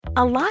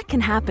A lot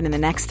can happen in the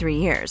next 3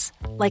 years.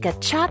 Like a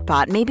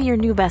chatbot may be your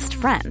new best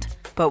friend.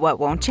 But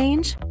what won't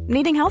change?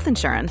 Needing health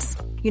insurance.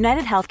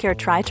 United Healthcare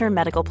Tri-Term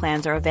Medical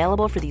Plans are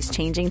available for these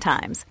changing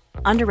times.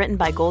 Underwritten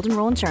by Golden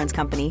Rule Insurance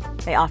Company,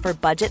 they offer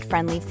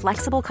budget-friendly,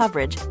 flexible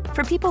coverage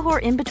for people who are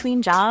in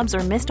between jobs or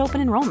missed open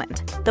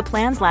enrollment. The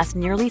plans last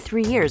nearly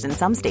 3 years in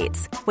some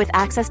states, with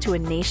access to a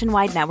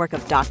nationwide network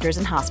of doctors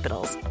and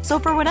hospitals. So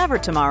for whatever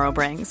tomorrow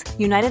brings,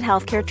 United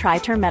Healthcare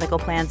Tri-Term Medical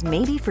Plans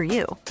may be for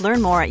you.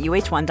 Learn more at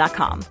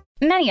uh1.com.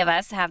 Many of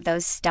us have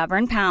those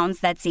stubborn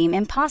pounds that seem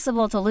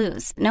impossible to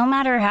lose, no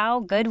matter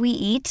how good we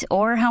eat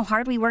or how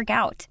hard we work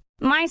out.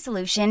 My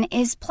solution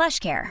is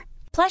PlushCare.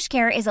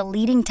 PlushCare is a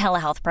leading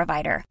telehealth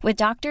provider with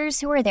doctors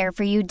who are there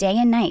for you day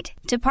and night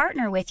to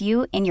partner with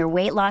you in your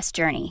weight loss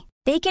journey.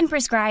 They can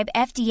prescribe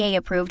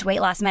FDA-approved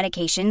weight loss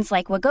medications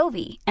like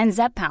Wegovy and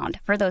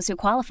Zepbound for those who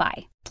qualify.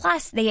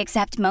 Plus, they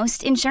accept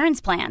most insurance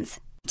plans.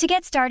 To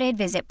get started,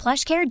 visit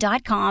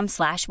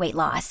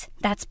plushcare.com/weightloss.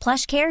 That's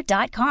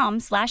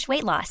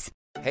plushcare.com/weightloss.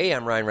 Hey,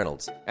 I'm Ryan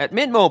Reynolds. At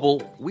Mint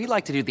Mobile, we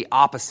like to do the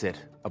opposite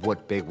of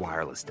what Big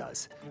Wireless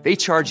does. They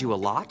charge you a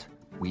lot,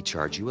 we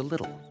charge you a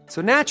little.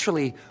 So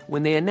naturally,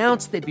 when they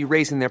announced they'd be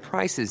raising their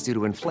prices due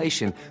to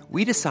inflation,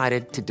 we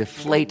decided to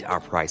deflate our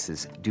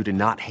prices due to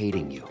not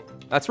hating you.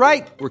 That's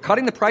right. We're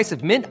cutting the price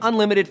of Mint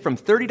Unlimited from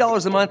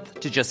 $30 a month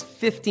to just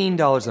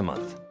 $15 a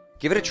month.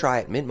 Give it a try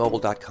at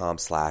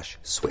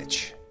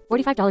mintmobile.com/switch.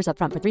 $45 up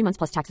front for 3 months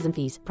plus taxes and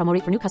fees. Promo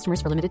rate for new customers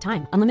for limited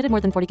time. Unlimited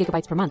more than 40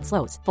 gigabytes per month.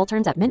 Slows full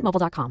terms at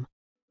mintmobile.com.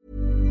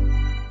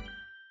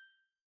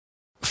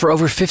 For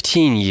over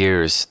 15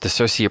 years, the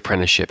CiRCE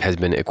Apprenticeship has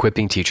been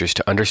equipping teachers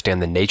to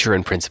understand the nature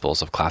and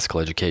principles of classical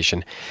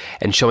education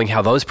and showing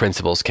how those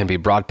principles can be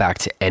brought back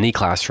to any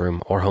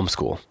classroom or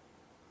homeschool.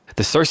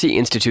 The CiRCE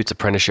Institute's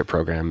apprenticeship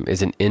program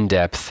is an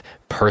in-depth,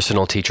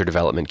 personal teacher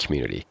development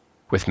community.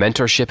 With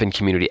mentorship and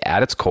community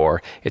at its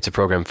core, it's a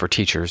program for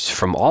teachers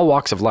from all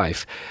walks of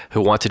life who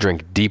want to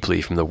drink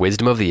deeply from the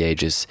wisdom of the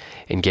ages,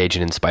 engage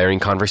in inspiring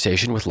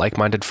conversation with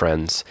like-minded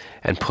friends,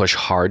 and push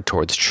hard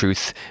towards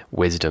truth,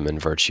 wisdom,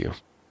 and virtue.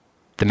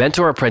 The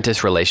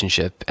mentor-apprentice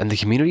relationship and the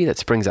community that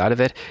springs out of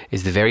it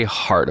is the very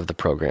heart of the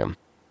program.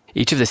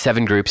 Each of the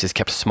 7 groups is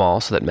kept small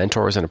so that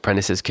mentors and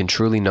apprentices can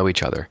truly know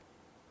each other.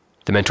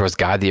 The mentors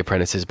guide the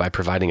apprentices by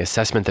providing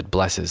assessment that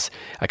blesses,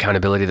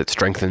 accountability that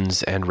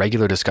strengthens, and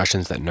regular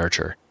discussions that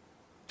nurture.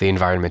 The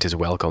environment is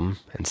welcome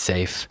and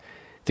safe.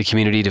 The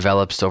community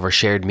develops over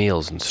shared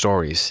meals and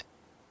stories.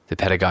 The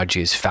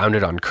pedagogy is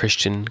founded on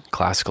Christian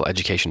classical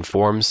education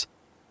forms,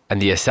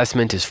 and the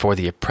assessment is for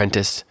the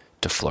apprentice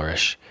to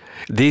flourish.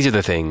 These are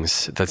the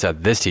things that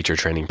set this teacher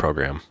training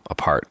program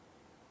apart.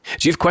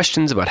 Do you have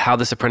questions about how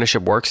this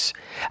apprenticeship works?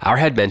 Our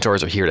head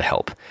mentors are here to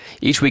help.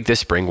 Each week this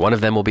spring, one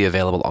of them will be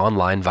available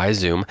online via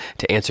Zoom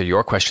to answer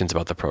your questions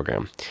about the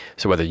program.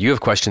 So whether you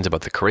have questions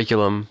about the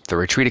curriculum, the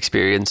retreat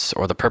experience,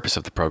 or the purpose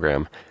of the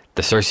program,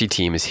 the CiRCE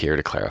team is here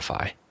to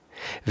clarify.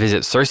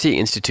 Visit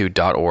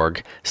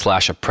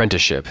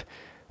circeinstitute.org/apprenticeship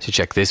to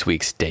check this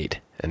week's date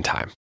and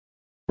time.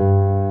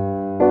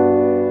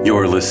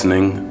 You're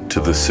listening to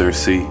the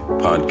CiRCE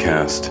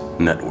Podcast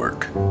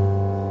Network.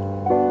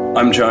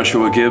 I'm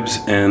Joshua Gibbs,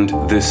 and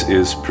this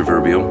is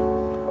Proverbial,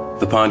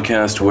 the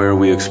podcast where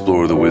we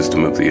explore the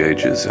wisdom of the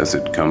ages as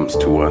it comes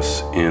to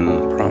us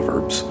in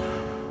Proverbs,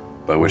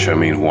 by which I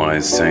mean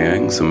wise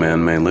sayings a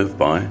man may live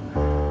by,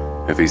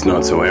 if he's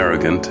not so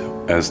arrogant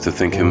as to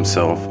think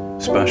himself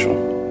special.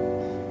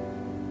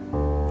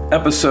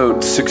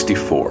 Episode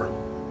 64,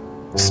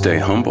 Stay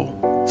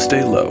Humble,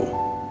 Stay Low.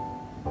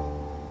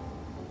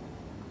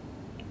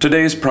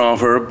 Today's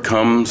proverb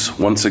comes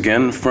once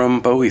again from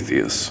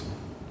Boethius.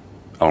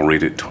 I'll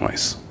read it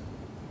twice.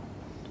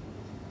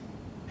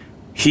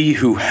 He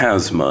who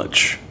has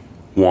much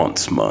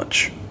wants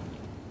much.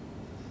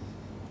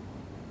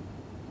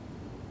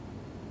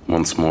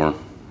 Once more.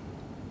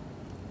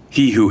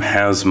 He who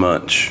has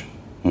much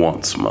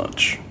wants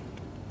much.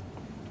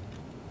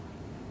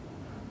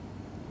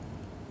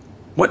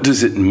 What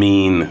does it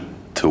mean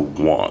to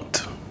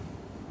want?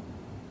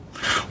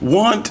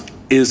 Want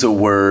is a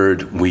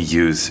word we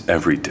use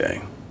every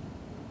day,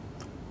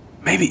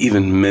 maybe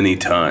even many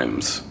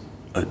times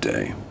a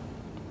day.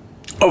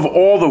 Of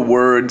all the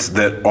words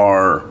that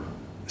are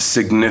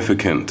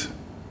significant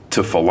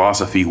to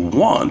philosophy,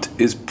 want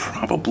is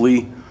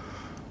probably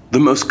the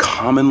most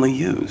commonly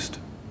used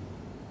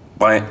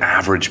by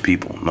average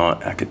people,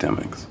 not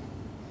academics.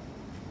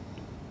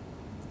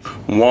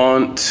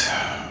 Want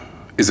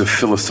is a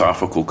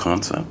philosophical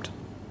concept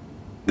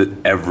that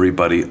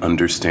everybody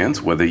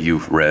understands, whether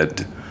you've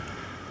read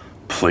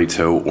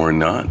Plato or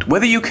not,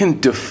 whether you can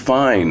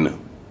define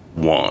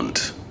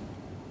want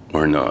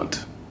or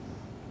not.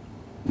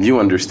 You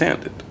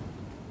understand it.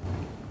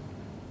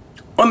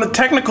 On the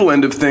technical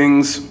end of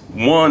things,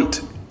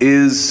 want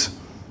is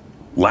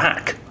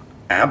lack,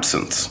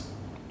 absence.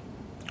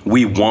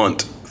 We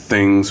want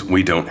things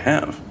we don't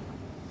have.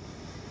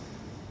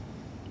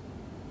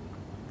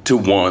 To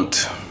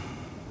want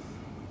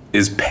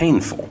is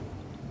painful.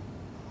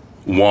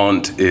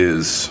 Want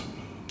is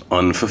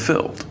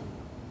unfulfilled.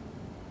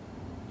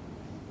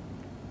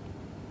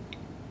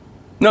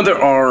 Now, there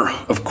are,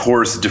 of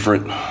course,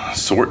 different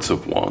sorts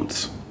of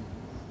wants.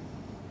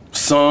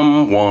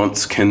 Some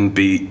wants can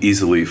be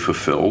easily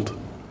fulfilled,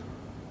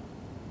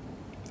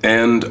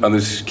 and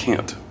others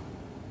can't.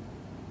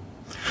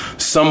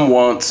 Some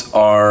wants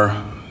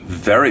are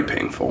very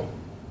painful,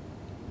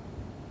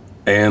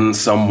 and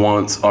some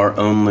wants are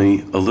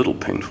only a little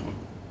painful.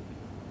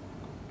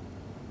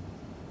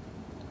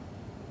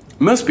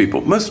 Most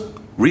people, most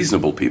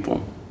reasonable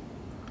people,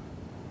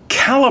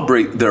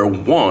 calibrate their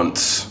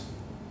wants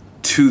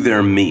to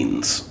their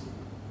means.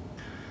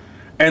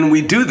 And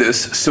we do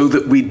this so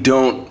that we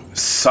don't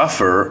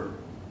suffer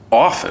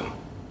often.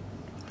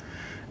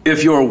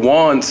 If your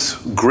wants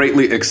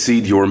greatly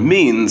exceed your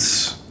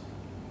means,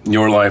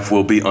 your life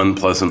will be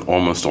unpleasant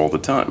almost all the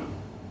time.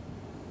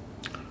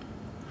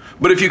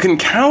 But if you can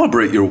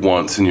calibrate your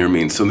wants and your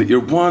means so that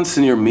your wants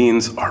and your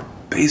means are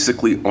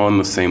basically on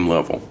the same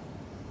level,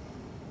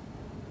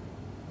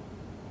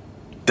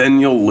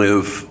 then you'll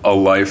live a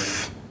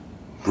life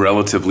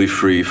relatively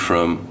free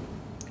from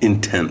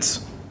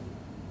intense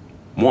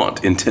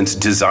want, intense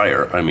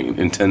desire,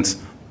 intense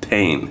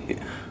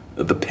pain,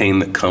 the pain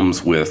that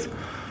comes with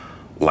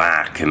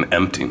lack and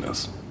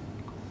emptiness.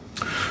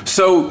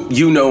 So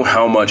you know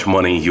how much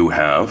money you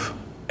have,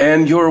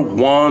 and your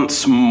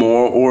wants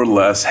more or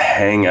less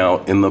hang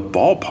out in the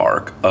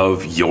ballpark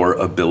of your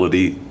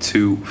ability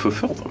to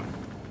fulfill them.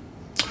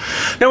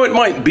 Now, it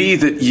might be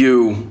that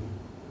you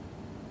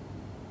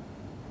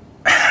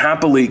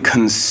happily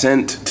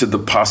consent to the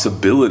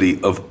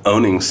possibility of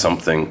owning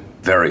something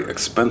very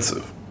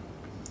expensive,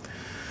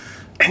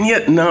 and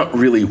yet not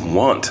really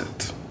want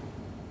it.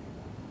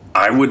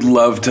 I would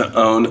love to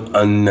own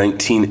a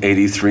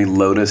 1983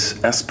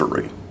 Lotus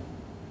Esprit.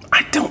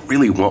 I don't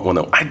really want one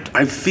though.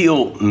 I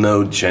feel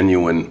no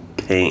genuine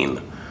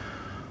pain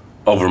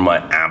over my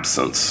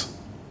absence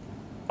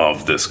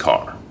of this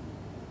car.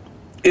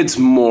 It's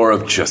more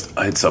of just,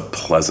 it's a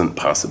pleasant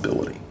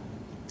possibility.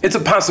 It's a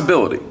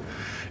possibility.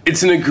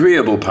 It's an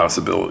agreeable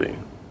possibility,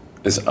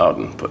 as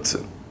Auden puts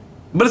it.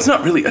 But it's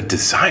not really a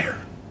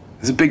desire.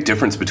 There's a big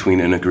difference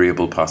between an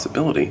agreeable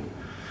possibility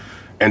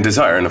and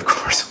desire. And of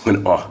course,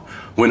 when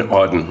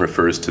Auden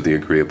refers to the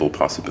agreeable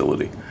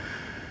possibility,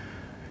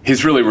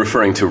 he's really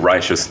referring to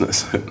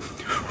righteousness.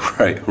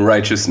 Right?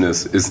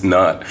 Righteousness is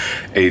not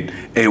a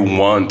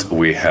want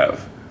we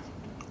have.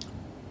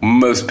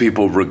 Most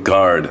people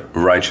regard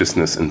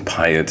righteousness and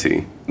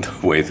piety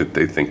the way that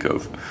they think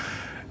of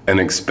an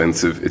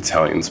expensive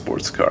Italian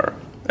sports car.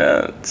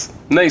 It's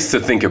nice to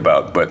think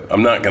about, but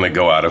I'm not going to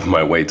go out of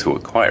my way to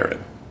acquire it.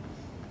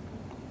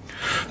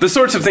 The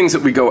sorts of things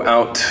that we go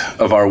out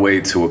of our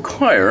way to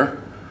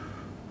acquire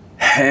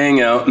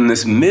hang out in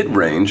this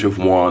mid-range of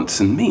wants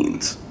and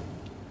means.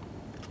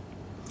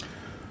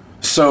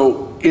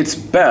 So it's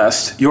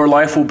best, your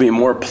life will be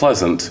more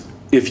pleasant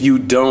if you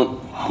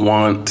don't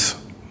want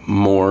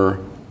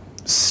more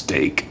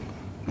steak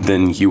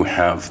than you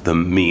have the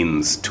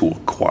means to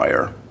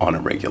acquire on a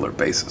regular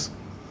basis.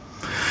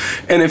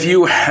 And if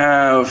you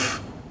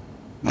have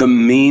the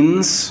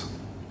means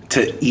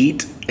to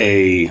eat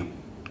a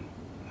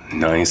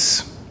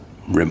nice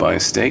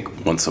ribeye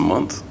steak once a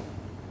month,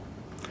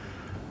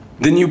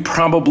 then you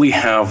probably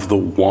have the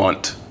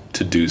want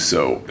to do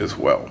so as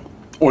well.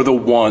 Or the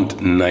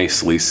want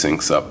nicely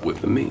syncs up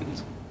with the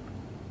means.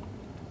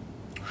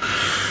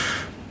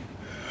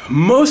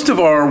 Most of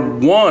our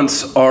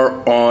wants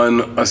are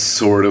on a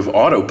sort of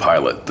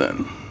autopilot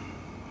then.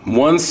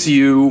 Once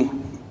you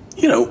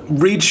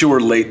reach your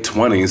late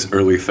 20s,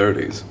 early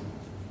 30s,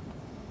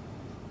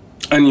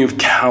 and you've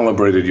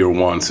calibrated your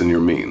wants and your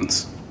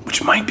means,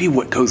 which might be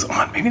what goes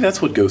on. Maybe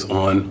that's what goes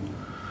on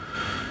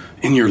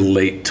in your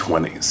late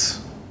 20s.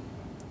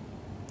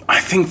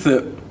 I think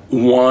that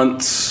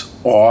wants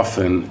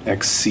often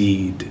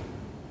exceed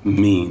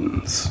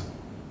means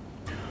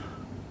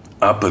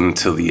up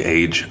until the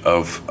age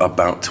of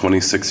about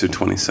 26 or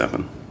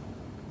 27.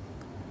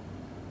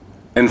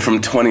 And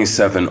from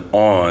 27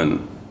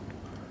 on,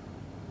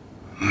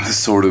 the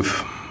sort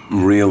of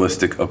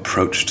realistic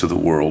approach to the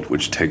world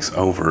which takes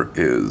over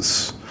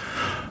is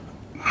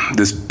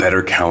this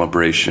better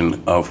calibration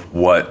of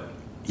what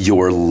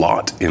your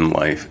lot in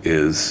life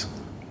is,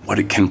 what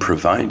it can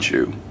provide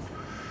you,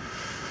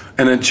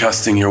 and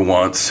adjusting your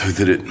wants so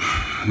that it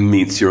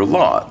meets your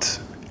lot.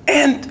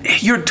 And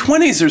your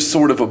 20s are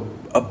sort of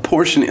a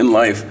portion in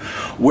life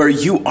where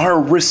you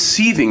are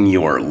receiving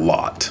your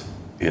lot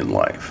in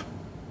life.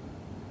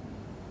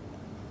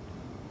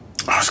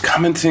 I was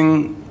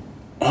commenting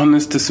on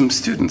this to some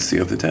students the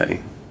other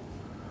day.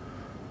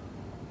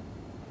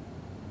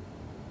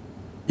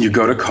 You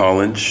go to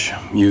college,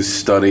 you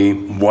study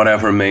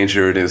whatever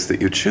major it is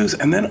that you choose,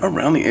 and then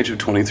around the age of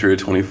 23 or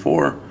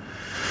 24,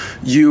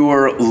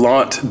 your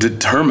lot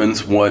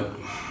determines what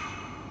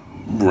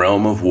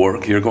realm of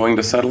work you're going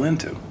to settle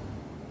into.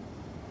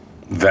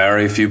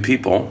 Very few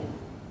people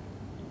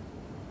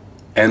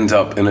end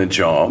up in a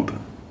job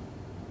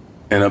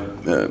and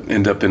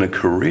end up in a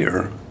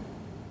career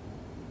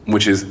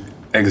which is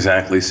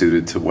exactly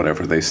suited to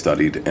whatever they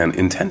studied and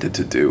intended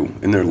to do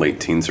in their late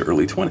teens or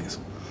early 20s.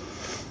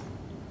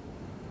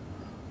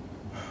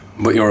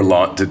 But your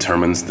lot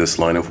determines this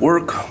line of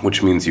work,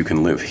 which means you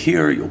can live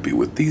here, you'll be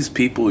with these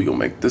people, you'll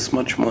make this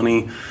much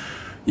money,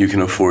 you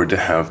can afford to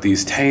have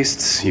these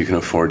tastes, you can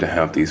afford to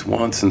have these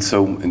wants, and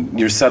so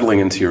you're settling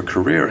into your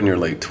career in your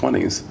late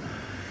 20s.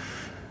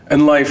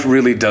 And life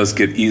really does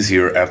get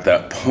easier at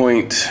that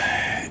point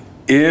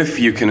if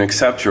you can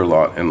accept your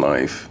lot in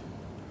life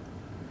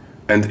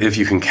and if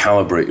you can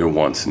calibrate your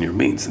wants and your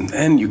means. And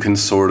then you can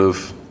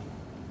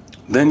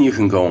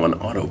go on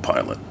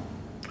autopilot.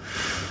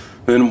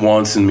 Then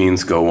wants and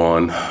means go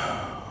on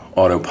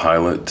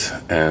autopilot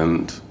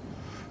and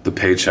the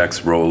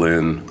paychecks roll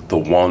in, the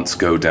wants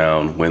go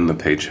down when the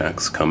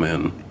paychecks come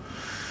in.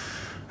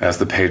 As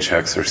the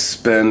paychecks are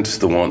spent,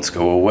 the wants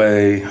go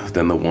away,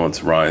 then the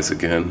wants rise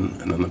again,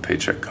 and then the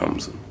paycheck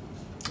comes.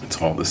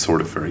 It's all this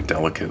sort of very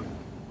delicate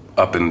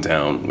up and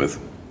down with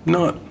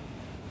not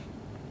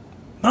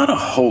a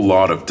whole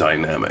lot of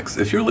dynamics.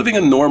 If you're living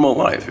a normal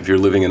life, if you're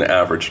living an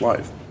average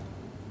life.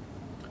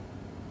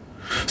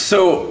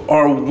 So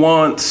our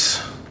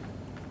wants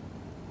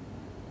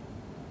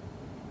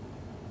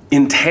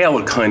entail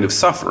a kind of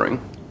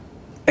suffering,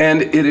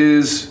 and it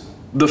is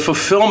the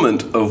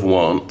fulfillment of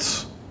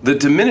wants, the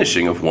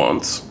diminishing of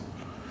wants,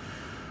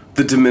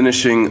 the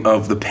diminishing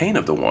of the pain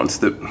of the wants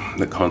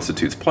that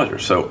constitutes pleasure.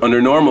 So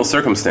under normal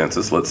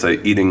circumstances, let's say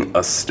eating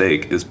a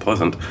steak is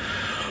pleasant,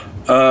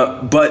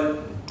 but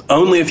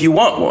only if you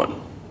want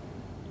one.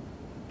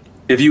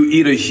 If you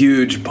eat a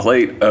huge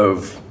plate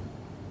of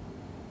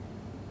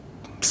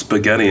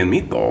spaghetti and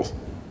meatballs,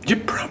 you're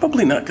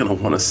probably not going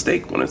to want a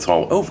steak when it's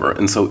all over,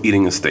 and so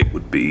eating a steak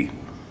would be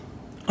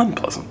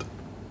unpleasant.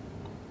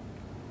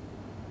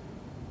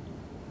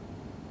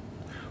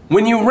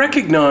 When you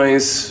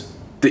recognize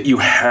that you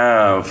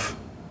have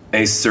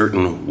a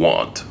certain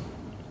want,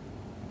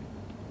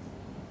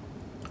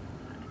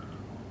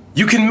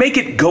 you can make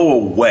it go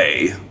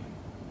away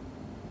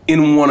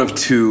in one of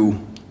two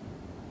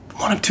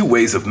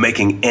ways of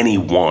making any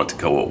want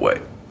go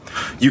away.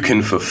 You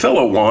can fulfill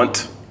a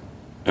want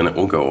and it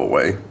will go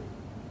away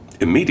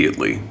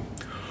immediately,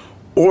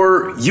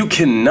 or you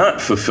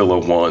cannot fulfill a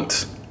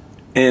want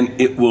and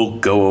it will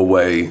go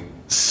away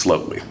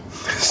slowly.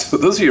 So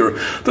those are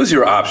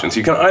your options.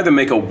 You can either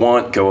make a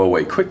want go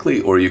away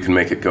quickly, or you can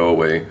make it go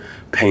away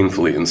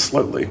painfully and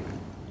slowly.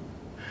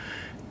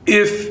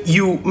 If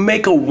you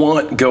make a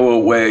want go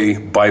away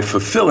by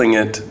fulfilling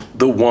it,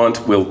 the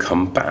want will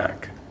come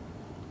back.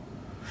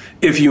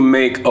 If you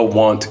make a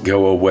want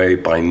go away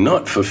by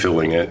not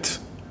fulfilling it,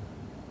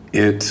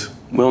 it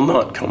will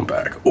not come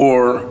back,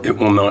 or it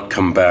will not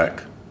come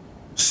back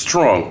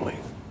strongly.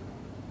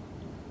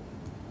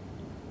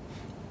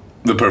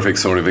 The perfect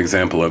sort of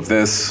example of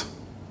this,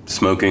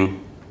 smoking.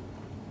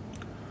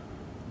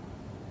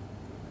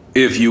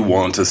 If you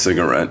want a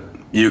cigarette,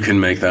 you can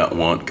make that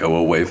want go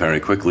away very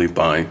quickly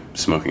by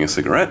smoking a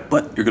cigarette,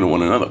 but you're going to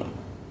want another one.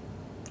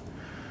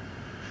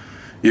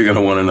 You're going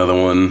to want another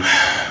one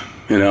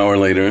an hour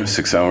later,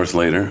 6 hours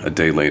later, a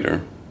day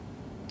later.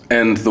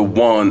 And the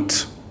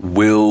want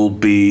will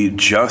be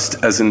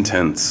just as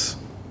intense,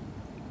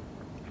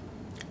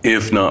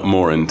 if not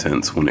more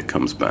intense, when it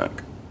comes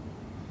back.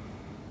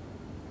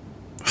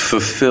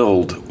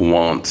 Fulfilled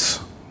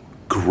wants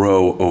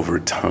grow over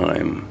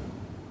time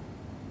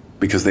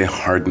because they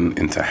harden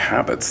into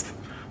habits.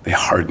 They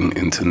harden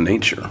into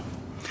nature.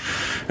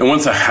 And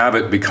once a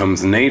habit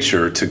becomes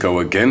nature, to go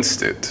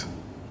against it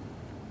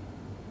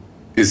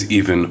is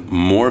even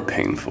more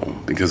painful,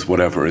 because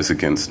whatever is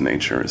against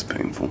nature is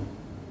painful.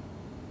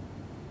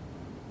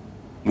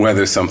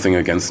 Whether something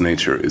against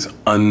nature is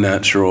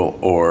unnatural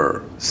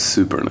or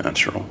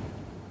supernatural,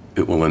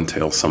 it will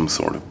entail some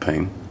sort of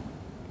pain.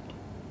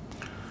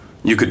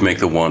 You could make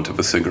the want of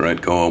a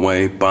cigarette go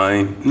away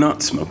by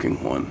not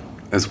smoking one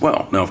as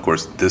well. Now, of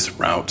course, this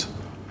route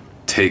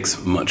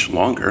takes much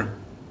longer.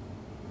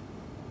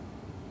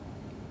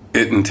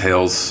 It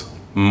entails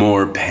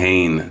more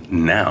pain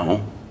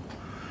now,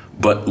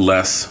 but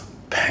less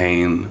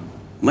pain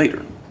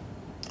later.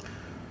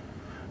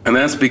 And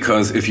that's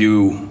because if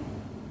you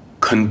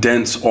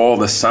condense all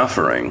the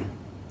suffering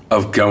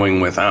of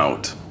going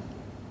without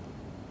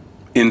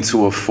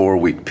into a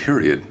 4-week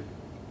period,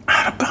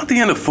 at about the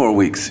end of 4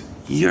 weeks,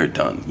 you're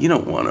done. You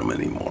don't want them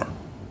anymore.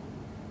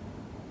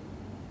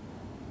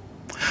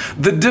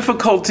 The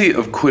difficulty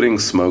of quitting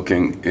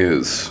smoking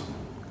is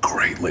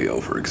greatly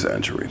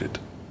over-exaggerated.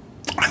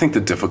 I think the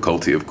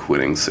difficulty of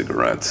quitting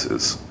cigarettes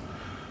is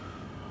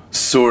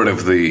sort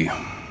of the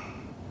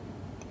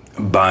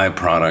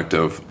byproduct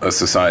of a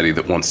society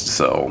that wants to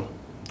sell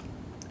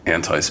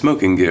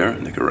anti-smoking gear,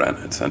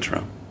 Nicorette,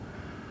 etc.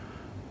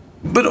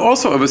 But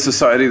also of a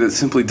society that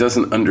simply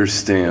doesn't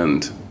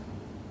understand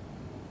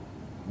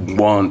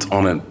want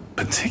on a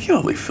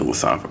particularly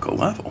philosophical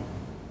level.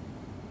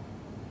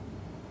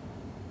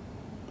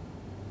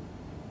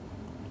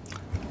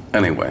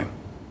 Anyway,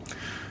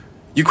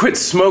 you quit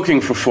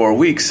smoking for 4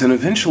 weeks, and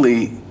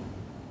eventually,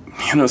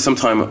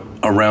 sometime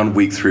around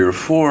week 3 or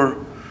 4,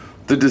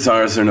 the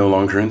desires are no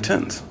longer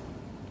intense.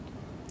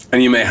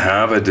 And you may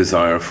have a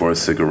desire for a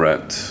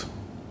cigarette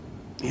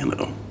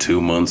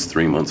 2 months,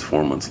 3 months,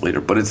 4 months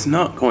later. But it's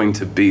not going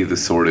to be the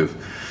sort of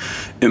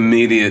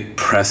immediate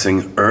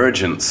pressing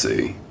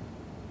urgency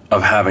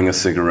of having a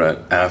cigarette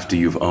after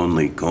you've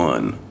only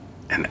gone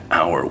an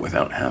hour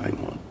without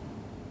having one.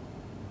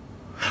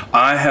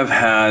 I have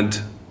had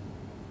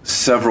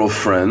several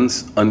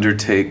friends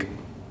undertake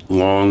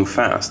long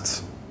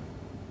fasts.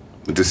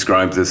 I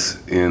described this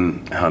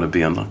in How to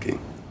Be Unlucky.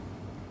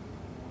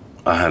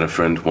 I had a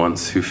friend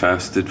once who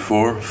fasted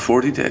for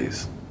 40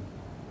 days.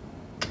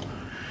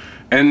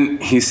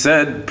 And he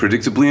said,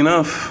 predictably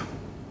enough,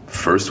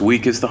 first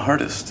week is the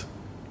hardest.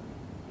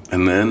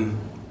 And then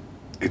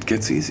it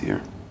gets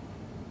easier.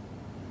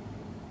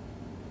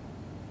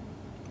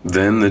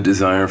 Then the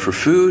desire for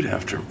food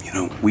after,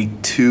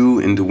 week 2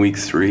 into week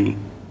 3,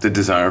 the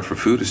desire for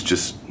food is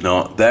just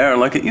not there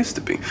like it used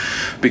to be,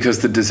 because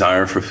the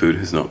desire for food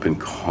has not been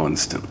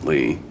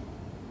constantly,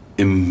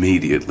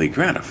 immediately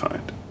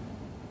gratified.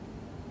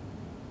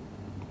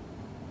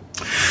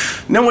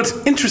 Now, what's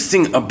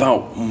interesting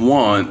about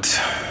want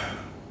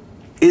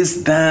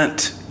is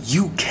that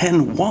you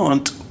can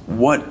want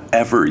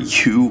whatever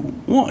you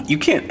want. You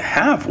can't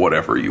have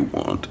whatever you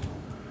want,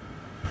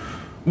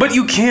 but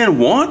you can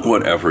want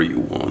whatever you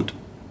want.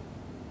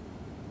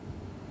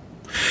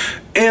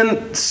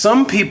 And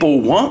some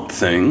people want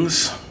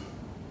things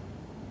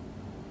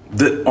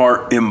that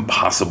are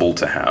impossible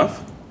to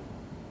have.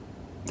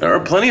 There are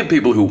plenty of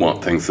people who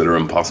want things that are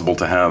impossible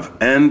to have,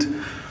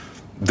 and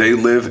they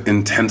live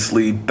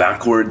intensely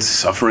backwards,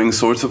 suffering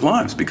sorts of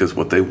lives because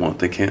what they want,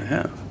 they can't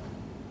have.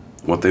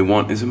 What they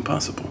want is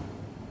impossible.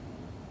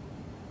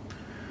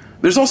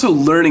 There's also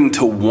learning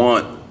to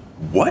want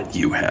what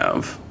you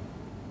have.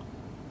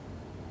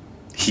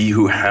 He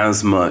who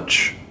has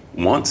much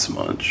wants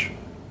much.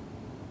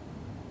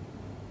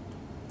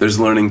 There's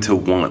learning to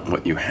want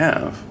what you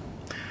have.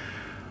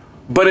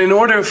 But in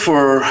order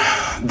for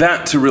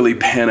that to really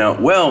pan out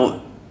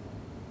well,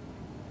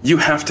 you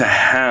have to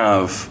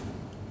have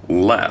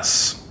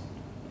less.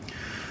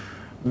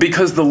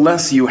 Because the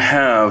less you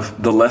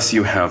have, the less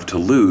you have to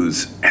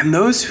lose. And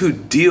those who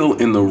deal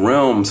in the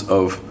realms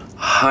of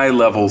high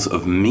levels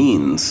of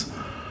means,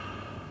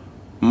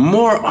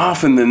 more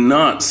often than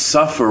not,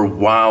 suffer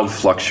wild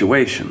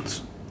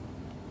fluctuations.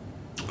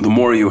 The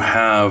more you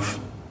have,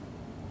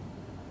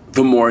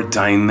 the more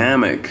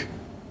dynamic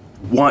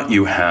what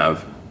you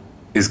have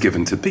is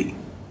given to be.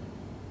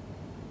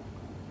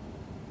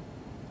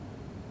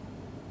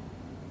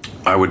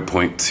 I would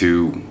point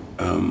to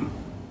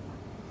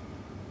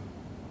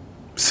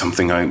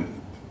something I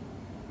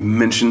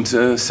mentioned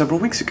several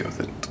weeks ago,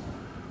 that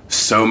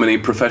so many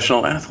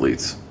professional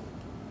athletes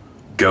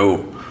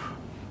go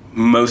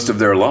most of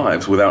their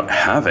lives without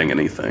having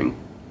anything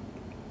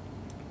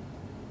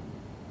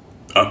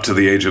up to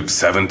the age of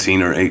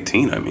 17 or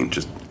 18. I mean,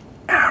 just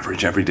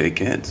average, everyday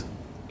kids.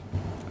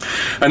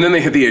 And then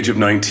they hit the age of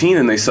 19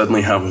 and they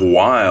suddenly have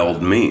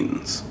wild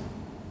means.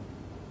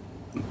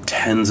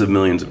 Tens of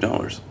millions of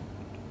dollars.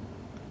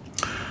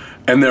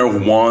 And their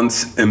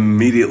wants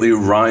immediately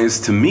rise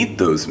to meet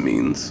those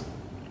means.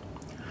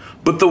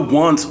 But the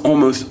wants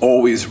almost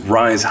always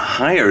rise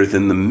higher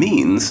than the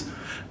means,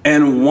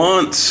 and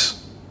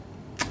wants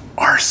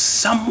are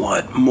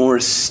somewhat more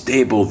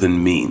stable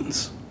than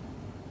means.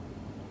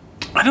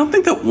 I don't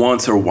think that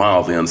wants are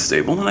wildly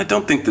unstable, and I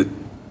don't think that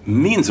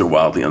means are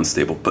wildly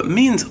unstable, but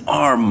means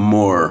are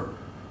more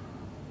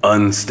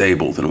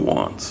unstable than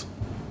wants.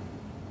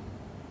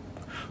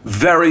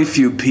 Very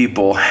few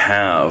people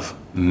have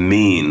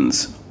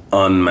means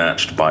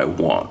unmatched by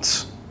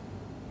wants.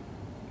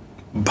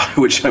 By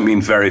which I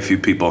mean very few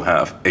people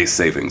have a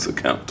savings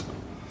account.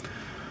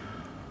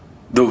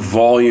 The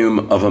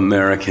volume of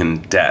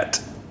American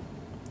debt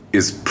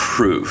is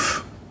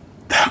proof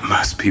that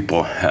most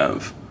people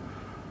have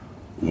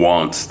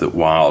wants that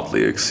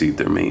wildly exceed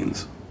their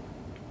means.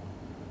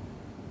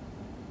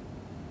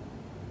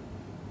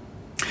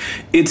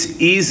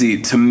 It's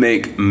easy to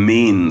make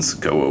means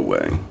go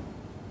away.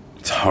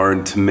 It's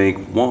hard to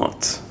make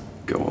wants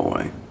go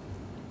away.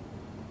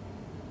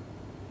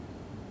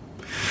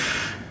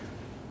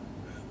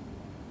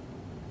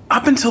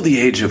 Up until the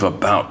age of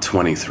about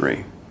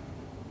 23,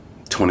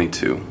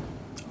 22,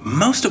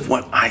 most of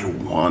what I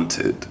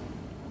wanted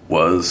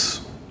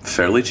was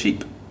fairly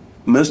cheap.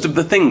 Most of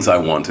the things I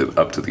wanted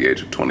up to the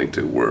age of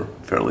 22 were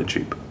fairly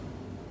cheap.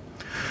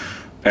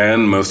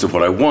 And most of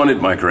what I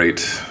wanted, my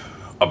great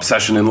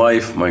obsession in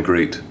life, my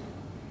great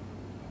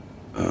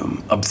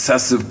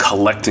obsessive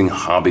collecting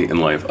hobby in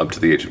life up to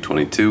the age of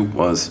 22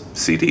 was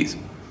CDs.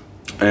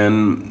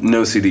 And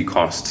no CD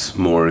costs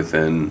more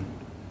than,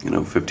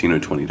 $15 or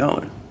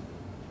 $20.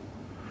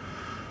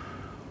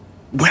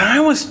 When I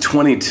was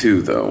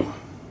 22, though,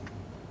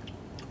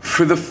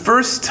 for the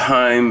first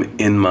time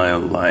in my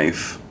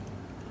life,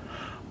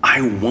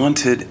 I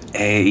wanted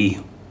a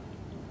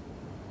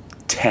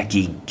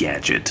techie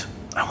gadget.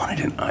 I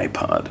wanted an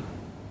iPod.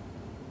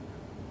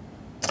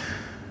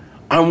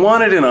 I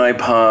wanted an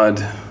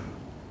iPod,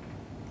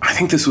 I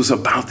think this was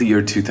about the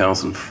year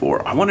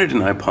 2004. I wanted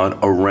an iPod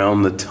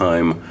around the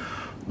time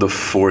the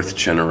 4th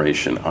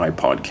generation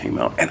iPod came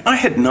out. And I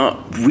had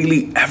not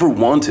really ever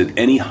wanted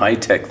any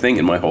high-tech thing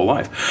in my whole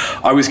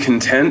life. I was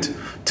content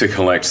to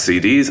collect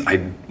CDs.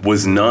 I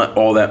was not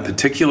all that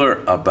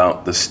particular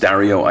about the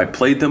stereo I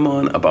played them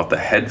on, about the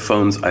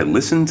headphones I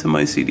listened to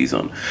my CDs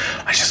on.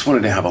 I just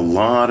wanted to have a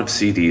lot of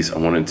CDs. I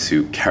wanted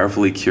to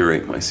carefully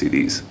curate my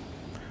CDs.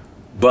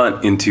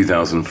 But in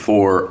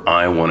 2004,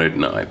 I wanted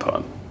an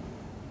iPod.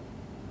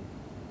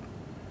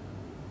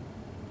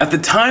 At the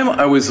time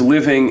I was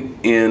living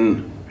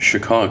in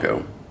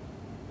Chicago,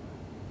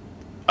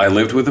 I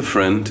lived with a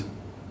friend.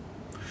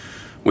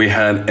 We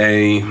had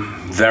a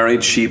very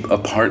cheap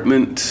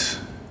apartment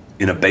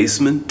in a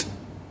basement.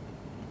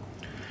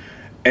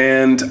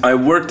 And I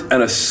worked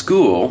at a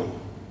school,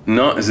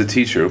 not as a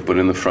teacher, but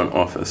in the front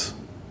office.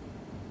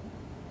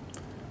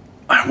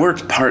 I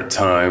worked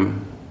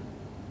part-time,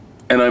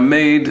 and I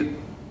made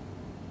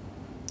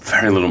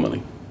very little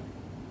money.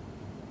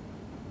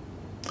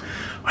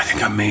 I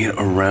think I made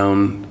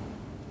around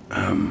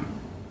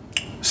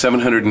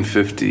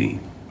 $750,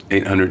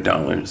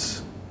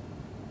 $800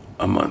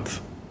 a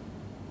month.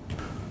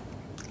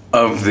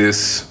 Of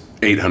this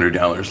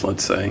 $800,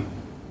 let's say,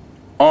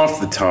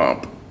 off the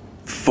top,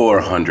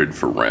 $400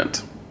 for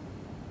rent.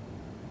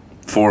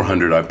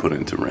 $400 I put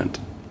into rent.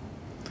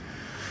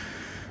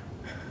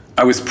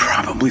 I was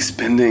probably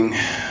spending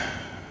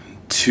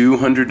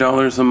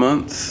 $200 a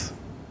month,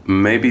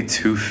 maybe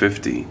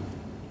 $250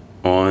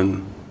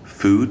 on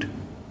food.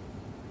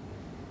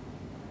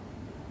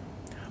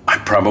 I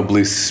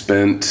probably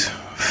spent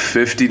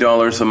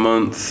 $50 a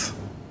month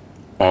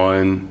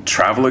on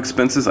travel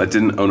expenses. I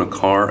didn't own a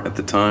car at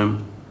the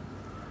time,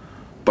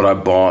 but I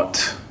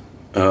bought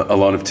a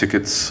lot of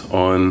tickets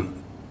on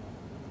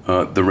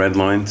the Red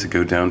Line to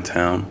go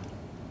downtown.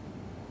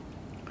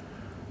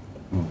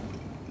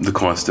 The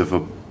cost of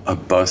a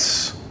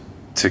bus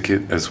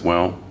ticket as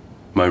well.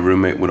 My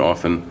roommate would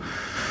often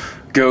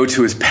go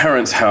to his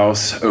parents'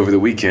 house over the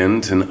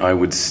weekend, and I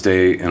would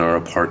stay in our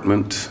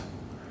apartment.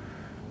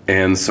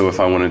 And so if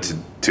I wanted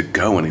to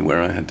go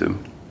anywhere, I had to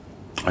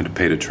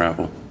pay to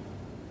travel.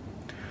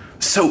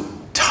 So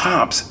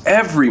tops,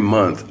 every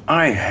month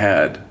I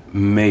had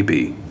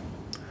maybe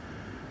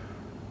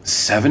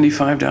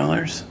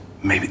 $75,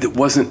 maybe, that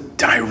wasn't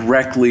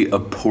directly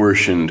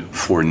apportioned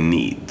for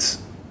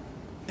needs.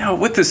 Now,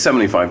 with this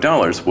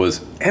 $75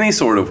 was any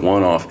sort of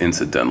one-off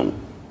incidental.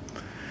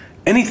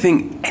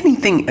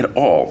 Anything at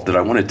all that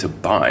I wanted to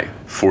buy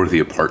for the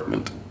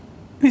apartment.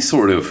 Any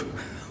sort of,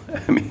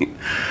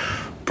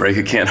 break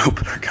a can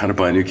opener, gotta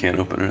buy a new can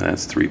opener,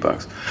 that's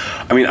 $3.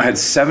 I had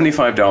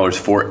 $75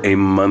 for a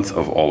month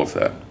of all of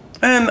that.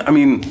 And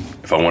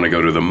if I want to go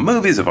to the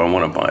movies, if I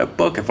want to buy a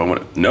book,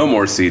 no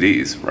more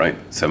CDs, right?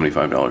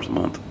 $75 a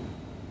month.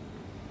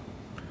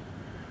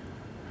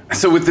 And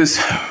so with this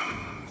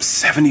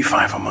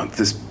 $75 a month,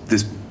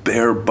 this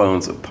bare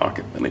bones of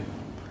pocket money,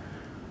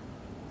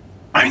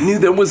 I knew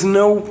there was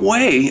no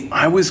way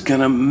I was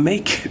gonna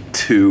make it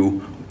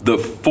to the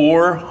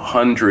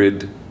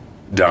 $400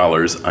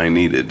 I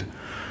needed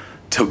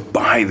to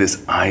buy this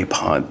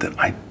iPod that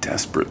I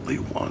desperately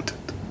wanted.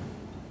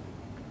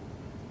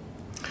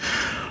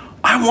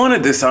 I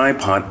wanted this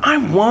iPod. I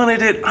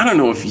wanted it. I don't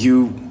know if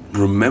you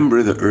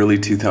remember the early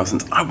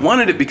 2000s. I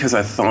wanted it because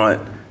I thought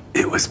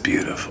it was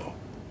beautiful.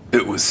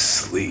 It was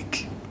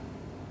sleek.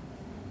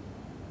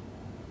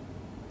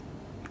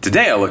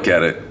 Today I look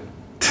at it.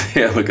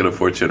 Today I look at a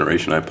 4th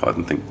generation iPod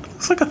and think, it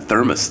looks like a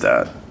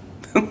thermostat.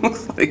 It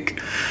looks like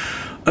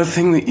a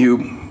thing that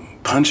you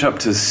punch up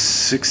to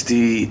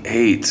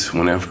 68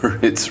 whenever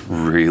it's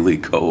really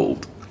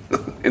cold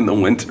in the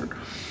winter.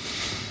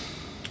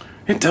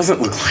 It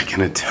doesn't look like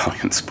an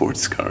Italian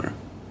sports car.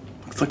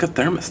 It looks like a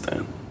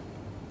thermostat.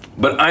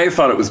 But I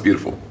thought it was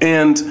beautiful.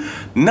 And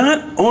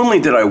not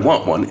only did I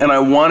want one, and I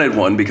wanted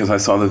one because I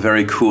saw the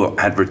very cool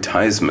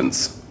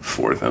advertisements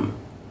for them.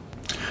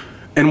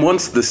 And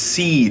once the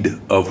seed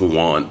of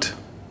want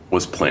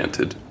was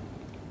planted,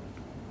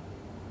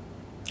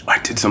 I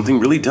did something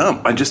really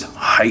dumb. I just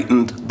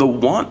heightened the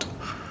want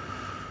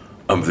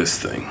of this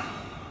thing.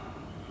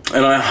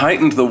 And I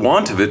heightened the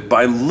want of it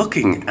by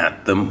looking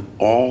at them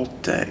all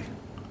day.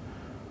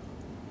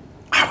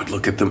 I would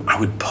look at them, I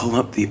would pull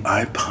up the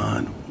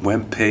iPod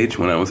webpage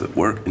when I was at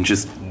work and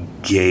just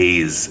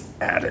gaze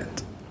at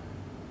it.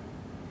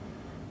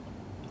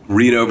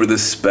 Read over the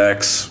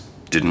specs,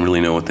 didn't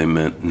really know what they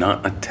meant,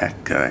 not a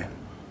tech guy.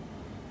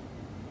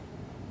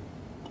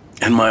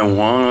 And my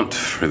want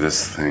for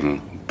this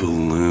thing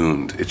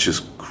ballooned. It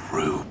just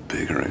grew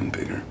bigger and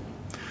bigger.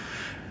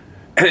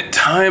 And at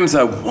times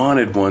I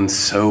wanted one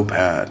so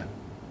bad,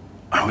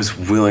 I was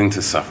willing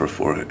to suffer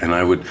for it. And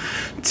I would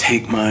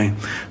take my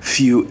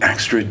few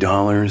extra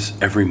dollars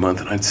every month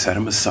and I'd set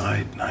them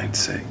aside and I'd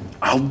say,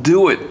 I'll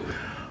do it.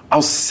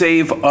 I'll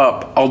save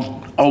up.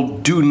 I'll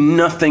do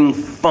nothing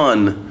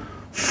fun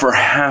for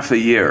half a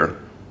year.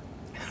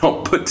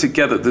 I'll put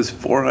together this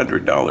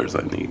 $400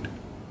 I need.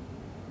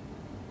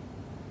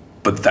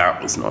 But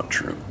that was not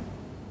true.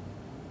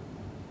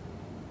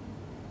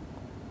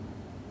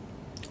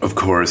 Of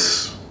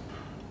course,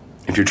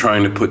 If you're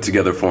trying to put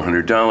together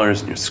 $400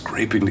 and you're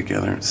scraping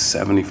together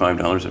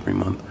 $75 every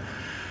month,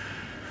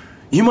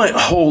 you might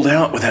hold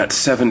out with that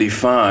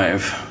 $75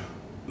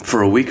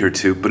 for a week or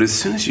two, but as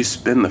soon as you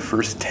spend the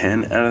first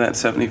 $10 out of that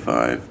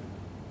 $75,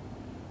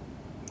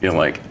 you're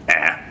like,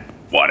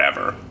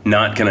 whatever.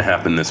 Not going to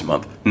happen this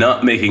month.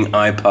 Not making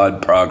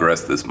iPod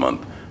progress this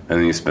month. And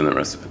then you spend the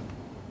rest of it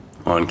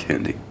on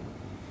candy.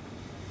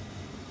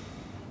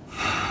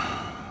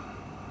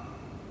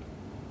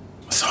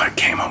 So I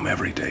came home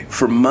every day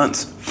for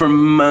months,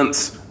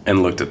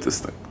 and looked at this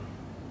thing.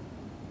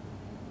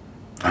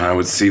 And I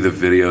would see the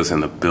videos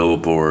and the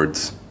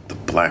billboards, the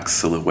black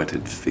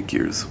silhouetted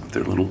figures with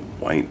their little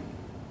white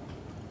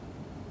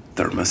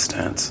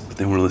thermostats that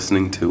they were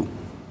listening to.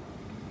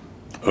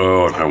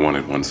 Oh, I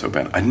wanted one so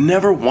bad. I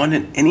never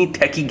wanted any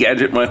techie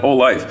gadget my whole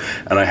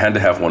life, and I had to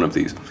have one of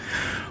these.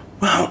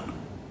 Well,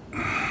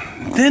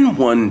 then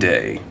one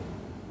day,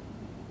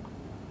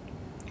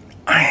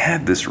 I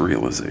had this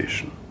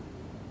realization.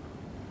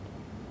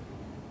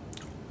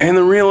 And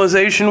the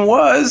realization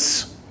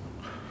was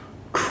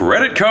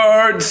credit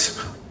cards.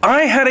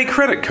 I had a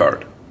credit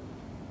card.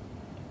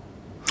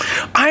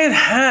 I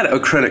had a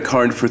credit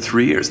card for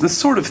 3 years, the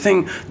sort of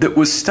thing that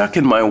was stuck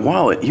in my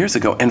wallet years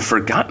ago and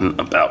forgotten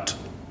about.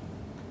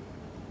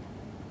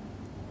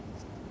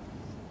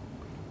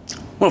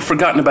 Well,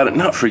 forgotten about it,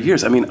 not for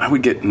years. I mean, I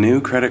would get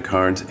new credit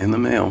cards in the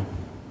mail.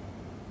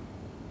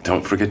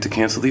 Don't forget to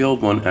cancel the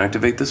old one,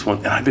 activate this one.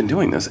 And I've been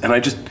doing this. And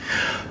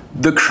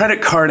the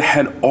credit card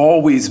had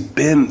always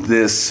been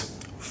this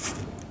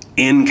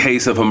in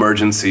case of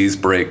emergencies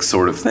break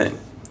sort of thing.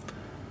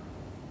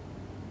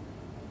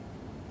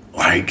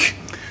 Like,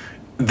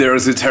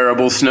 there's a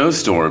terrible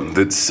snowstorm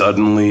that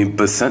suddenly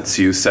besets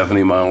you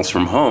 70 miles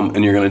from home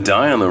and you're going to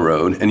die on the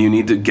road and you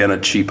need to get a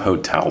cheap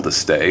hotel to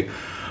stay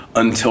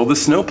until the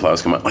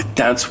snowplows come out. Like,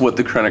 that's what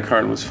the credit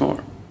card was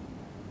for.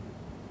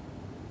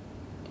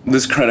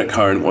 This credit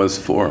card was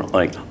for,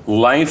 like,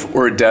 life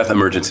or death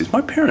emergencies. My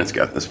parents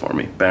got this for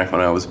me back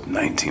when I was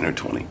 19 or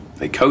 20.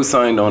 They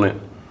co-signed on it.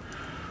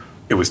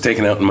 It was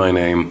taken out in my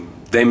name.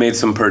 They made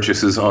some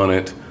purchases on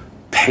it,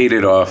 paid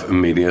it off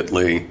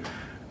immediately,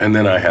 and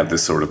then I had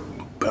this sort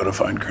of bona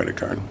fide credit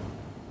card.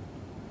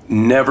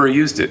 Never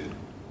used it.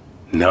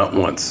 Not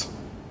once.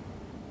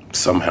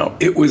 Somehow.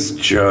 It was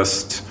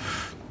just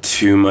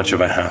too much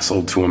of a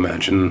hassle to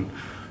imagine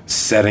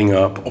setting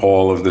up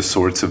all of the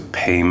sorts of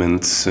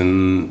payments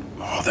and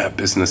all that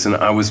business. And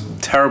I was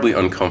terribly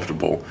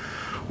uncomfortable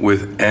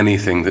with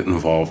anything that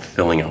involved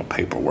filling out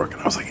paperwork.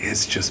 And I was like,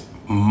 it's just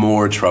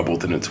more trouble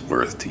than it's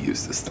worth to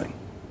use this thing.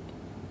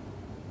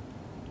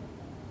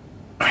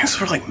 I mean, it's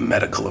for like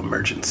medical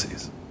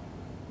emergencies.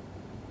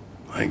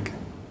 Like,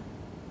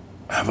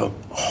 I have a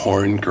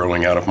horn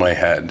growing out of my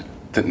head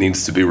that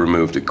needs to be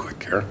removed at Quick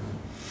Care.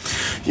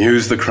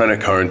 Use the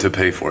credit card to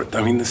pay for it.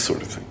 I mean, this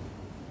sort of thing.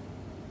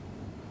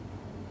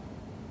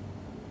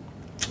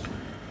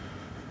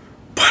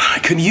 But I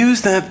could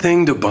use that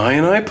thing to buy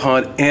an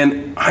iPod,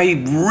 and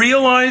I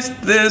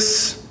realized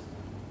this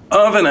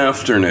of an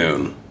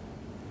afternoon.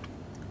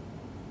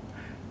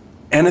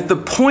 And at the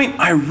point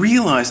I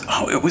realized,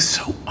 it was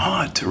so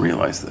odd to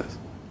realize this.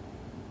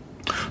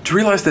 To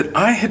realize that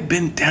I had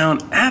been down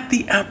at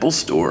the Apple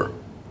Store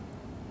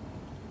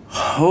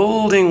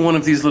holding one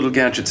of these little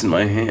gadgets in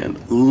my hand,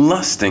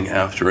 lusting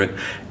after it,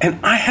 and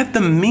I had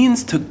the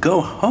means to go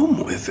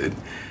home with it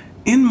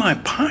in my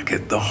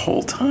pocket the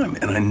whole time,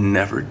 and I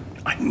never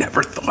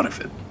thought of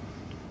it.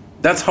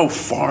 That's how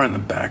far in the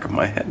back of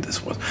my head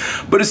this was.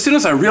 But as soon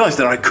as I realized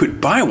that I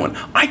could buy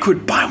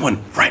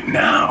one right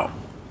now.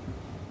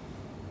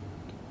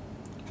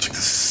 It's like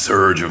this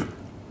surge of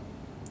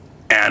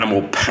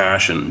animal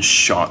passion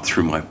shot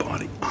through my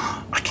body.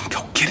 I can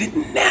go get it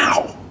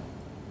now.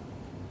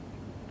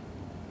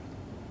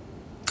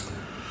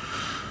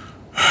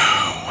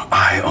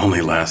 I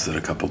only lasted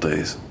a couple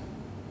days.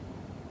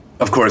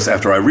 Of course,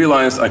 after I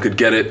realized I could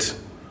get it,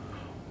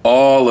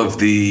 all of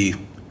the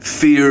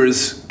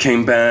fears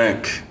came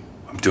back.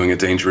 I'm doing a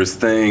dangerous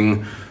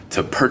thing.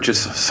 To purchase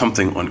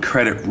something on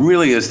credit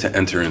really is to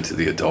enter into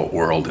the adult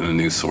world in a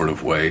new sort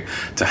of way.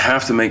 To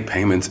have to make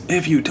payments.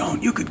 If you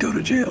don't, you could go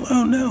to jail.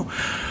 Oh no.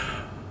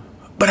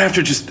 But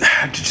after just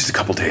a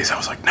couple days, I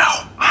was like, no,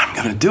 I'm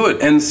going to do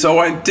it. And so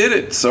I did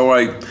it. So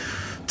I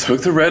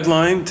took the red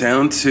line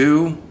down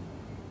to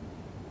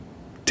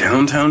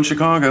downtown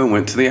Chicago,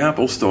 went to the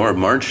Apple Store,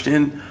 marched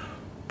in,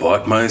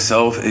 bought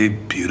myself a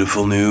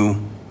beautiful new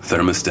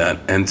thermostat,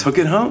 and took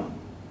it home.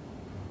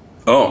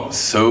 Oh,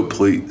 so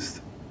pleased.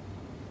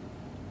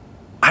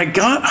 I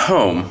got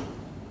home.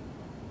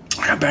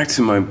 I got back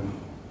to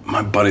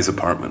my buddy's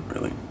apartment,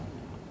 really.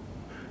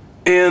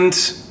 And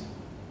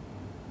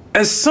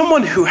as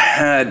someone who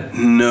had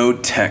no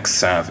tech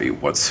savvy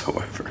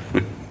whatsoever,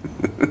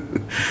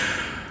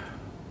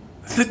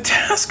 the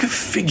task of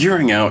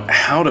figuring out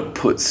how to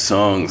put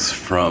songs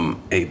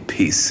from a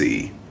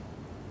PC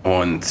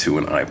onto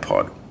an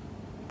iPod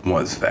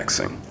was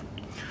vexing.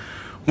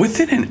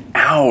 Within an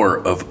hour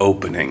of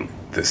opening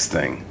this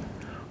thing,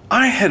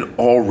 I had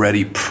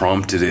already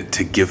prompted it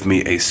to give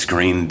me a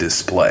screen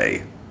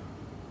display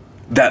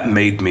that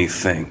made me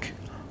think,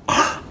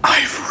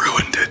 I've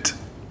ruined it.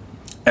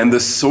 And the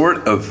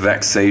sort of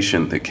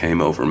vexation that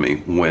came over me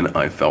when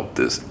I felt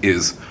this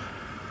is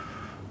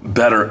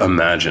better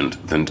imagined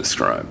than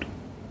described.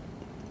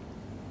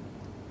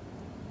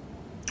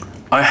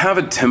 I have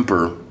a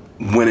temper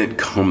when it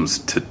comes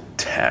to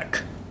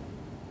tech.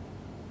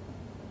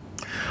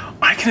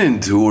 I can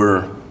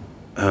endure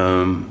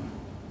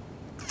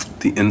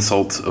the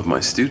insults of my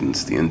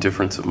students, the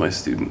indifference of my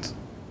students.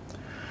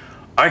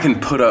 I can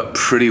put up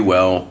pretty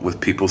well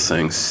with people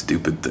saying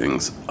stupid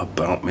things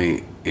about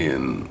me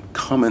in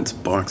comments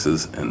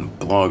boxes and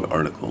blog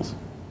articles.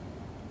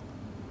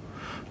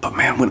 But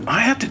man, when I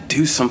have to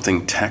do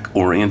something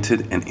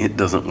tech-oriented and it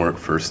doesn't work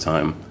first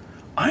time,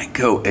 I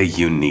go a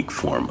unique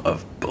form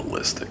of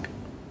ballistic.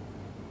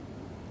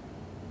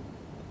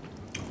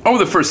 Over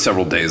the first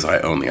several days I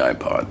owned the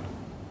iPod,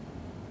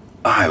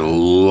 I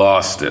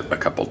lost it a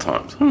couple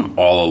times. I'm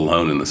all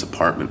alone in this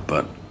apartment,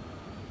 but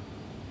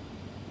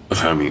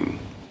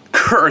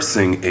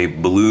cursing a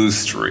blue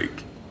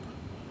streak,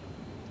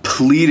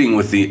 pleading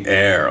with the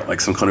air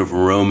like some kind of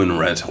Roman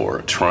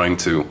rhetor, trying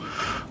to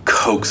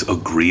coax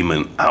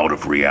agreement out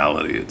of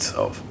reality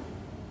itself.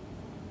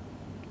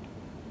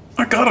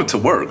 I got it to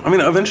work.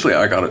 Eventually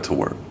I got it to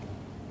work.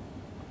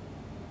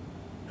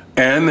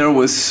 And there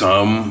was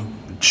some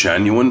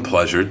genuine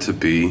pleasure to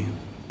be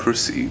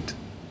perceived,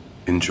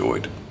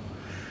 enjoyed,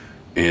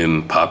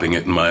 in popping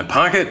it in my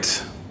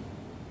pocket,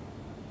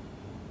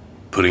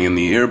 putting in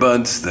the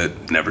earbuds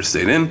that never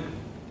stayed in,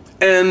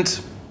 and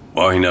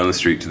walking down the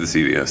street to the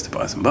CVS to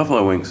buy some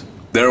buffalo wings.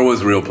 There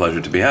was real pleasure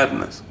to be had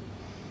in this.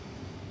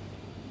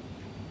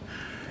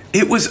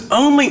 It was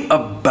only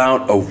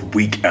about a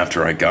week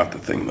after I got the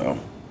thing, though,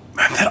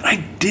 that I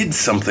did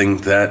something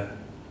that,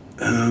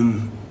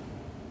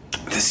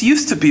 this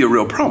used to be a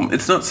real problem.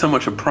 It's not so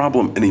much a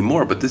problem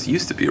anymore, but this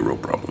used to be a real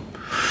problem.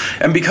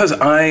 And because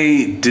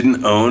I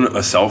didn't own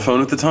a cell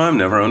phone at the time,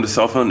 never owned a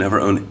cell phone, never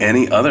owned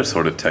any other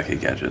sort of techie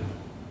gadget,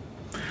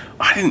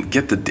 I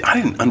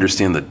didn't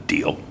understand the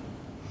deal.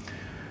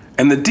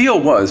 And the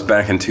deal was,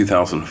 back in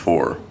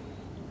 2004,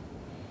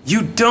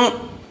 you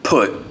don't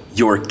put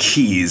your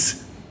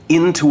keys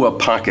into a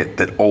pocket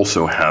that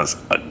also has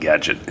a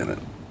gadget in it.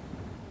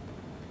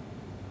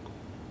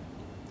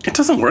 It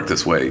doesn't work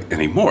this way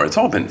anymore. It's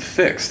all been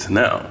fixed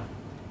now.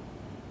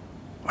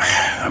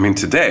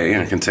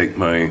 Today I can take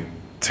my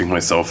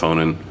cell phone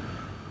and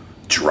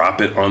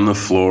drop it on the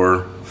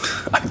floor.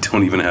 I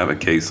don't even have a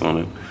case on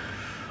it.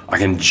 I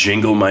can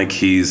jingle my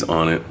keys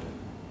on it.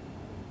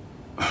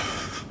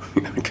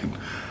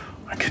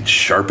 I could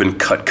sharpen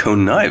Cutco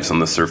knives on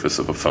the surface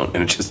of a phone,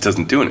 and it just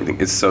doesn't do anything.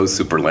 It's so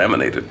super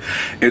laminated.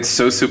 It's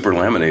so super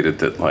laminated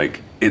that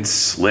it's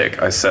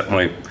slick. I set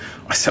my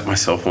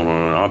cell phone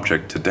on an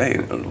object today,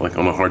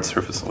 on a hard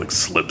surface, it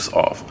slips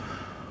off,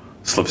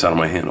 slips out of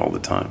my hand all the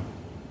time.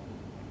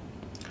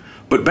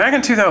 But back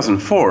in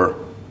 2004,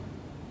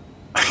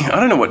 I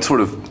don't know what sort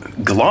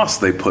of gloss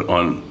they put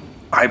on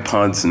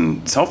iPods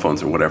and cell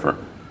phones or whatever,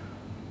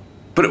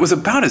 but it was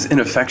about as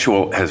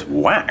ineffectual as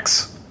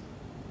wax.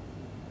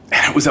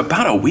 And it was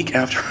about a week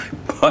after I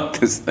bought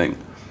this thing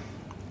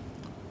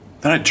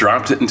that I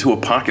dropped it into a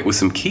pocket with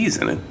some keys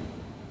in it.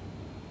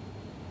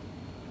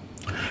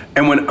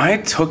 And when I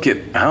took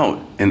it out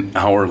an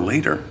hour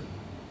later,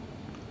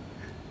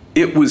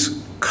 it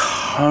was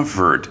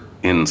covered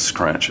in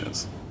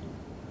scratches.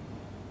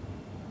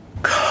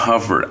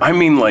 Covered.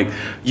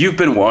 You've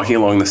been walking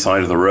along the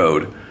side of the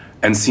road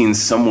and seen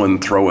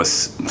someone's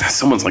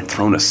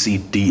thrown a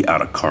CD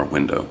out a car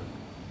window.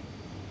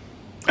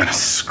 And it's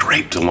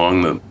scraped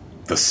along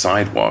the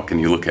sidewalk, and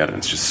you look at it and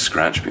it's just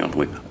scratched beyond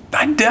belief.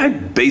 I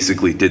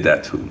basically did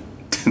that to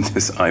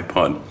this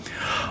iPod.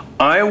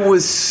 I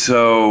was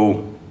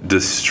so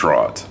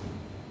distraught.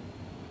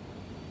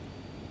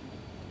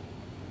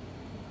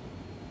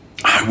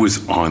 I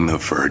was on the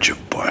verge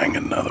of buying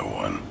another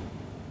one.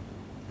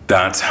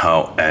 That's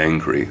how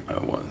angry I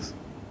was.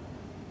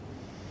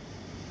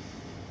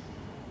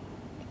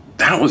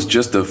 That was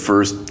just the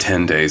first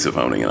 10 days of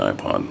owning an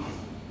iPod.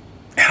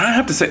 And I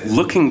have to say,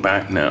 looking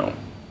back now,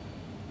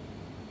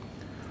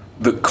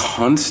 the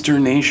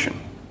consternation,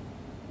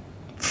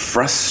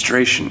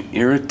 frustration,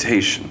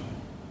 irritation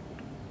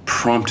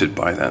prompted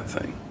by that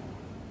thing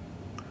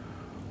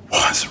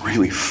was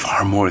really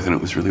far more than it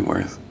was really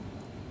worth.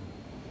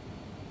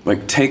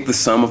 Take the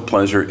sum of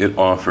pleasure it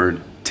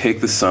offered,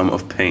 take the sum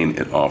of pain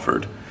it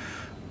offered.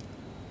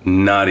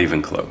 Not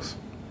even close.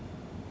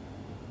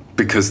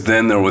 Because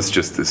then there was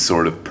just this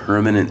sort of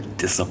permanent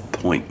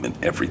disappointment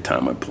every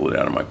time I pulled it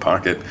out of my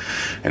pocket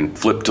and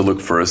flipped to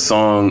look for a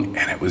song,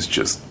 and it was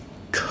just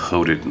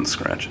coated in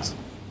scratches.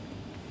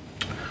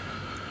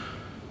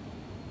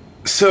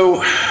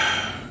 So,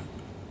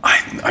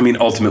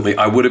 ultimately,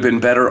 I would have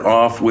been better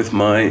off with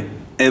my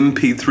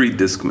MP3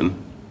 Discman,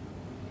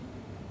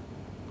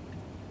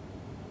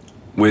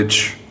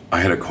 which I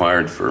had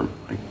acquired for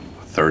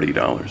 $30,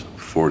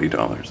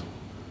 $40.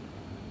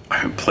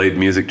 I played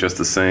music just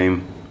the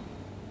same.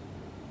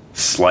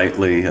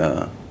 slightly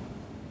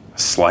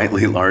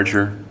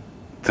larger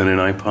than an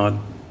iPod.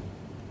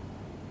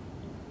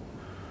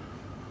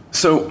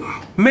 So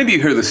maybe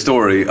you hear the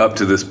story up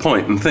to this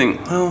point and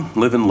think, well,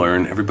 live and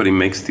learn. Everybody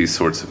makes these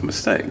sorts of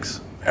mistakes.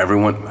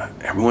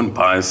 Everyone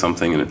buys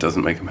something and it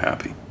doesn't make them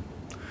happy.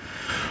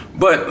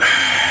 But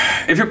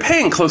if you're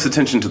paying close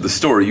attention to the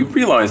story, you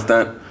realize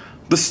that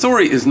the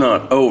story is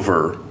not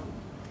over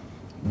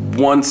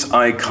once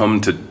I come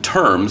to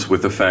terms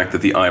with the fact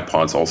that the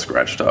iPod's all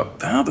scratched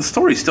up. Now, the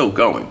story's still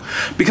going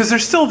because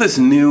there's still this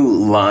new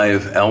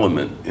live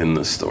element in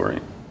the story.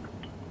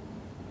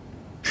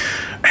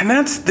 And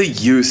that's the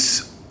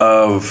use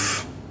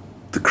of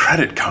the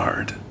credit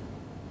card.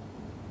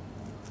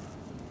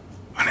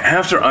 And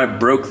after I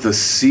broke the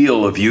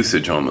seal of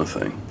usage on the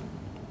thing,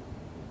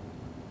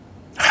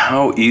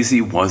 how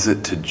easy was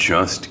it to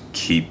just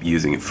keep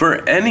using it for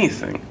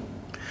anything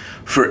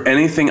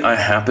I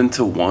happen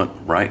to want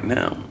right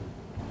now?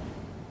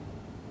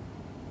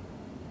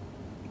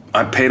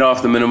 I paid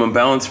off the minimum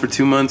balance for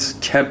 2 months,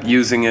 kept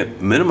using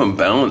it, minimum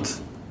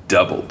balance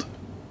doubled.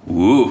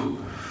 Ooh,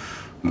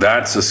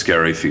 that's a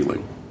scary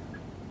feeling.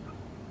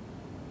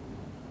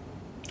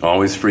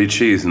 Always free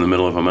cheese in the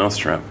middle of a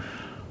mousetrap.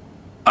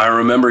 I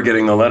remember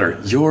getting the letter,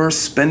 your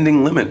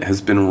spending limit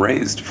has been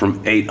raised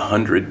from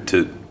 $800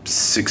 to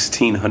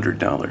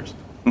 $1,600.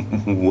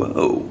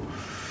 Whoa.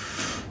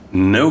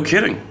 No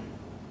kidding.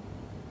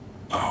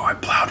 Oh, I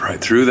plowed right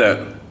through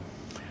that.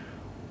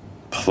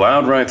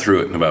 Plowed right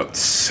through it in about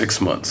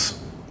 6 months.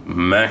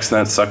 Maxed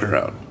that sucker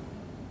out.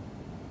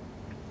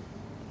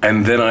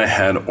 And then I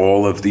had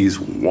all of these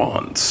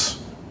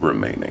wants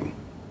remaining.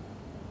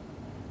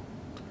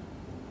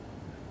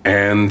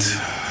 And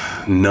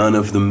none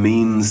of the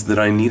means that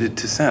I needed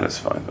to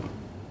satisfy them.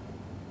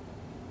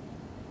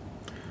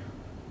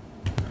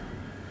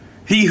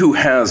 He who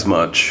has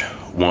much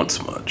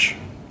wants much.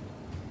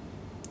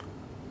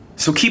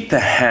 So keep the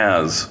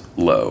has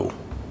low,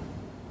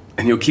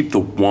 and you'll keep the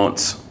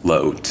wants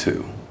low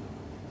too.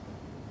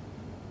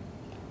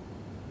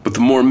 But the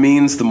more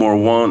means, the more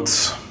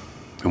wants,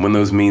 and when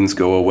those means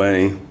go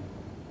away,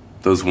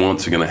 those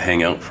wants are going to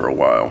hang out for a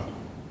while.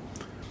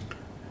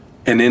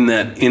 And in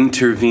that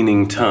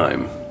intervening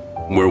time,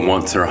 where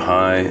wants are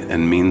high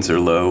and means are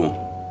low,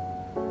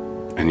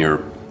 and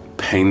you're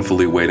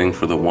painfully waiting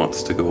for the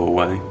wants to go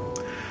away,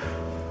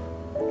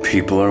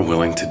 people are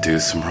willing to do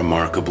some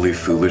remarkably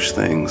foolish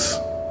things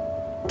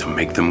to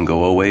make them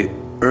go away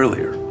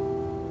earlier,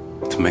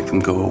 to make them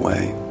go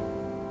away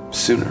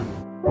sooner.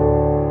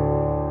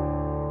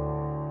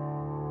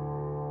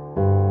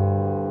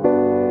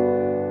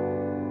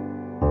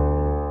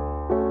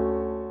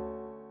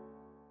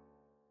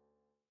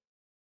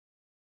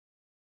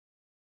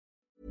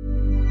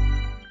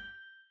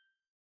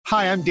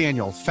 Hi, I'm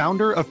Daniel,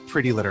 founder of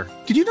Pretty Litter.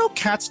 Did you know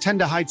cats tend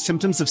to hide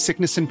symptoms of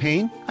sickness and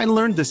pain? I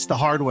learned this the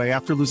hard way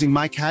after losing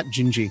my cat,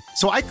 Gingy.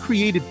 So I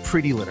created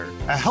Pretty Litter,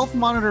 a health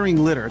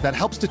monitoring litter that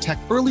helps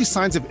detect early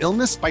signs of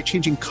illness by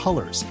changing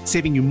colors,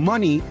 saving you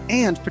money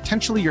and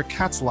potentially your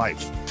cat's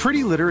life.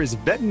 Pretty Litter is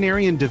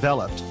veterinarian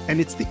developed, and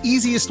it's the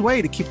easiest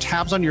way to keep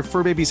tabs on your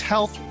fur baby's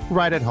health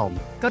right at home.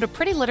 Go to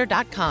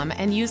prettylitter.com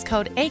and use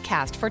code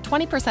ACAST for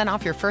 20%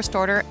 off your first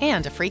order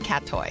and a free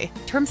cat toy.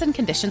 Terms and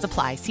conditions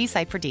apply. See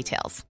site for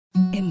details.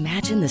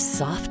 Imagine the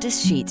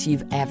softest sheets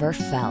you've ever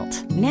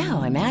felt.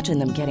 Now imagine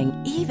them getting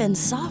even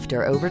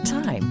softer over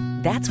time.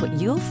 That's what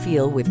you'll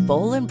feel with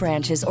Boll &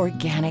 Branch's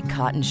organic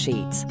cotton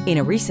sheets. In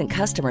a recent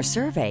customer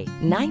survey,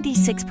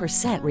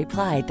 96%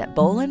 replied that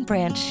Boll &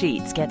 Branch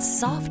sheets get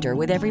softer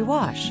with every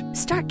wash.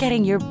 Start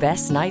getting your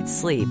best night's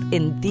sleep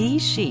in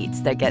these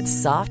sheets that get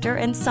softer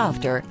and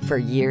softer for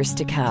years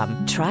to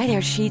come. Try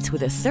their sheets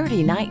with a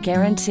 30-night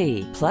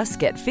guarantee. Plus,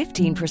 get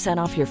 15%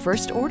 off your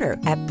first order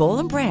at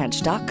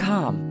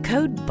bollandbranch.com.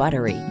 Code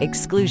BUTTERY.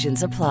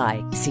 Exclusions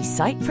apply. See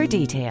site for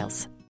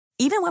details.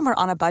 Even when we're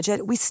on a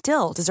budget, we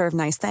still deserve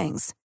nice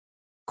things.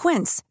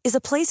 Quince is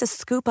a place to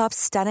scoop up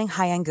stunning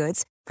high-end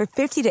goods for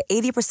 50 to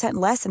 80%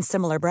 less than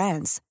similar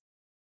brands.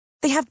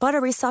 They have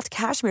buttery soft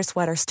cashmere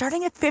sweaters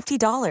starting at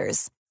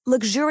 $50,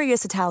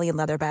 luxurious Italian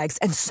leather bags,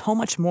 and so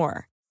much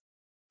more.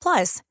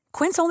 Plus,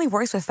 Quince only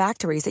works with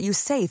factories that use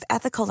safe,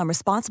 ethical, and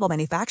responsible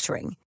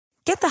manufacturing.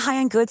 Get the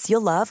high-end goods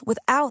you'll love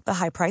without the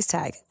high price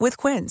tag with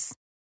Quince.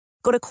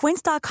 Go to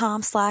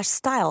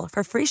quince.com/style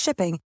for free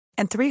shipping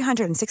and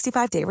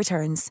 365-day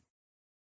returns.